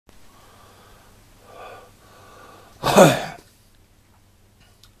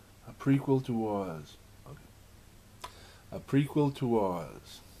prequel to Oz. A prequel to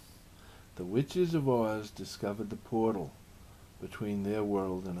Oz. The witches of Oz discovered the portal between their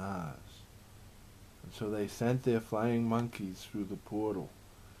world and ours. And so they sent their flying monkeys through the portal.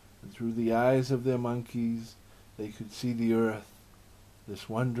 And through the eyes of their monkeys, they could see the Earth, this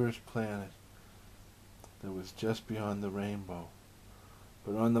wondrous planet that was just beyond the rainbow.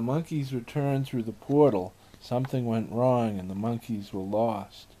 But on the monkeys' return through the portal, something went wrong and the monkeys were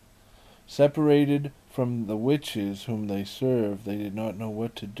lost. Separated from the witches whom they served, they did not know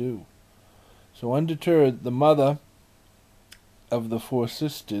what to do. So undeterred, the mother of the four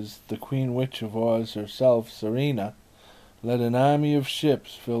sisters, the Queen Witch of Oz herself, Serena, led an army of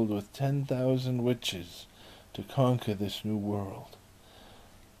ships filled with 10,000 witches to conquer this new world.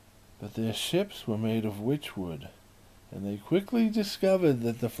 But their ships were made of witchwood, and they quickly discovered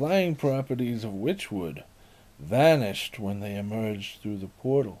that the flying properties of witchwood vanished when they emerged through the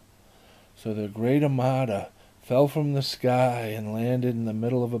portal. So their great armada fell from the sky and landed in the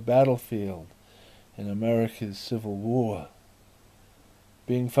middle of a battlefield in America's Civil War.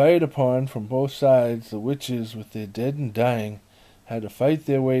 Being fired upon from both sides, the witches, with their dead and dying, had to fight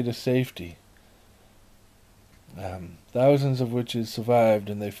their way to safety. Thousands of witches survived,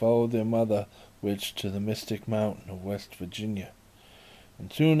 and they followed their mother witch to the Mystic Mountain of West Virginia.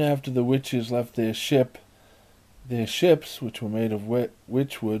 And soon after the witches left their ships, which were made of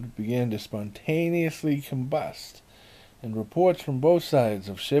witchwood, began to spontaneously combust, and reports from both sides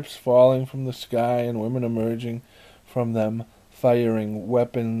of ships falling from the sky and women emerging from them firing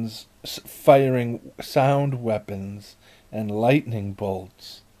sound weapons and lightning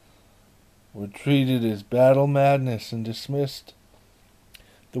bolts were treated as battle madness and dismissed.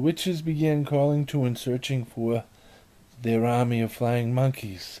 The witches began calling to and searching for their army of flying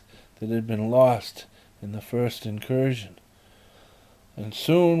monkeys that had been lost in the first incursion. And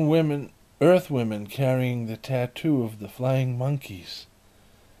soon earth women carrying the tattoo of the flying monkeys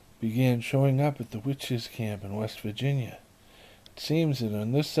began showing up at the witches' camp in West Virginia. It seems that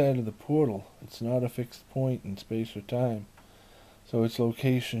on this side of the portal, it's not a fixed point in space or time, so its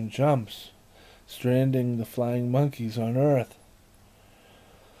location jumps, stranding the flying monkeys on Earth.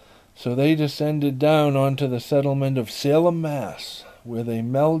 So they descended down onto the settlement of Salem, Mass., where they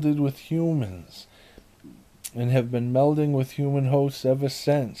melded with humans, and have been melding with human hosts ever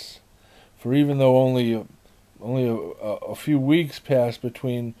since. For even though only a few weeks passed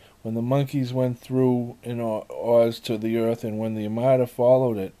between when the monkeys went through in Oz to the Earth and when the Armada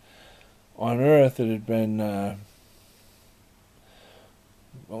followed it, on Earth it had been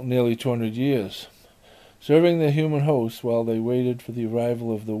nearly 200 years, serving the human hosts while they waited for the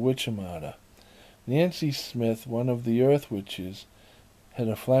arrival of the Witch Armada. Nancy Smith, one of the Earth Witches, had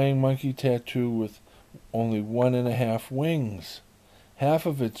a flying monkey tattoo with only 1.5 wings. Half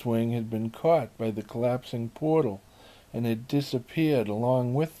of its wing had been caught by the collapsing portal and had disappeared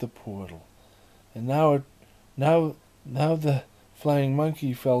along with the portal. And now the flying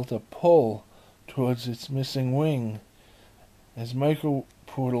monkey felt a pull towards its missing wing, as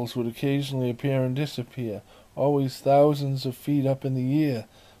micro-portals would occasionally appear and disappear, always thousands of feet up in the air.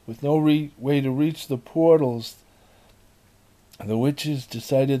 With no way to reach the portals, the witches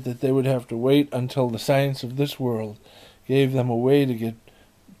decided that they would have to wait until the science of this world gave them a way to get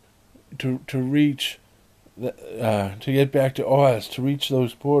back to Oz, to reach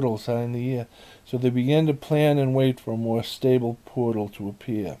those portals high in the air. So they began to plan and wait for a more stable portal to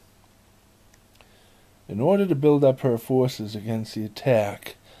appear. In order to build up her forces against the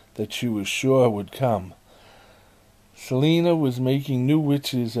attack that she was sure would come, Selena was making new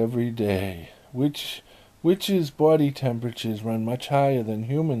witches every day. Witches' body temperatures run much higher than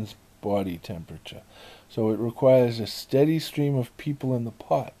humans' body temperature, so it requires a steady stream of people in the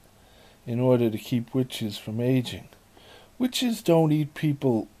pot in order to keep witches from aging. Witches don't eat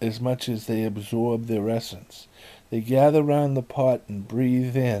people as much as they absorb their essence. They gather round the pot and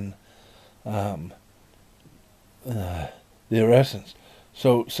breathe in their essence.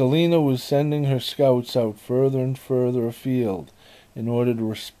 So Selena was sending her scouts out further and further afield in order to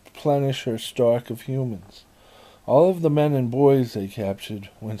replenish her stock of humans. All of the men and boys they captured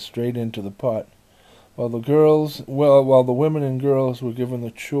went straight into the pot, while the women and girls were given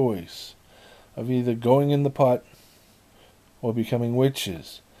the choice of either going in the pot or becoming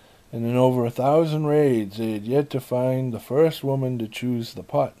witches. And in over 1,000 raids, they had yet to find the first woman to choose the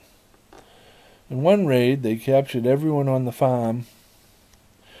pot. In one raid, they captured everyone on the farm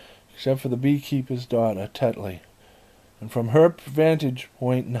except for the beekeeper's daughter, Tetley. And from her vantage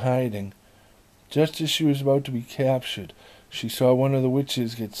point in hiding, just as she was about to be captured, she saw one of the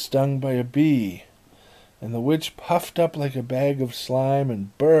witches get stung by a bee. and the witch puffed up like a bag of slime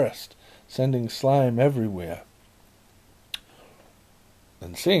and burst, sending slime everywhere.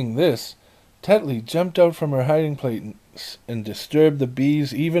 And seeing this, Tetley jumped out from her hiding place and disturbed the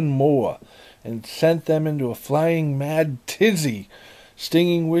bees even more, and sent them into a flying mad tizzy,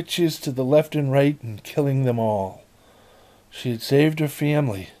 stinging witches to the left and right and killing them all. She had saved her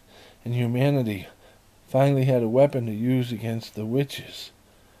family, and humanity finally had a weapon to use against the witches.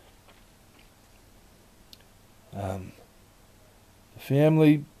 The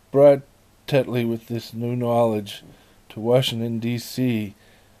family brought Tetley with this new knowledge to Washington, D.C.,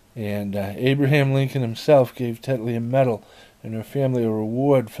 and Abraham Lincoln himself gave Tetley a medal and her family a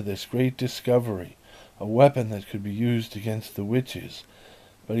reward for this great discovery, a weapon that could be used against the witches.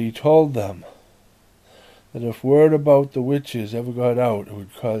 But he told them that if word about the witches ever got out, it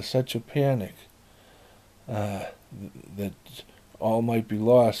would cause such a panic that all might be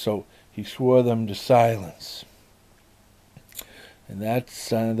lost, so he swore them to silence. And that's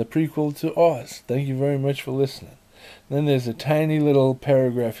the prequel to Oz. Thank you very much for listening. Then there's a tiny little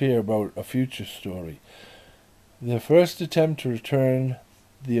paragraph here about a future story. The first attempt to return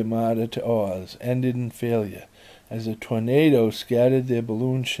the Armada to Oz ended in failure, as a tornado scattered their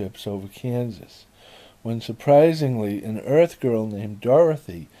balloon ships over Kansas, when surprisingly an Earth girl named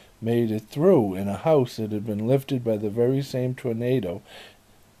Dorothy made it through in a house that had been lifted by the very same tornado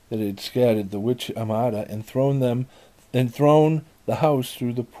that had scattered the witch Armada and thrown the house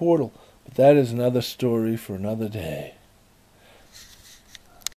through the portal. But that is another story for another day.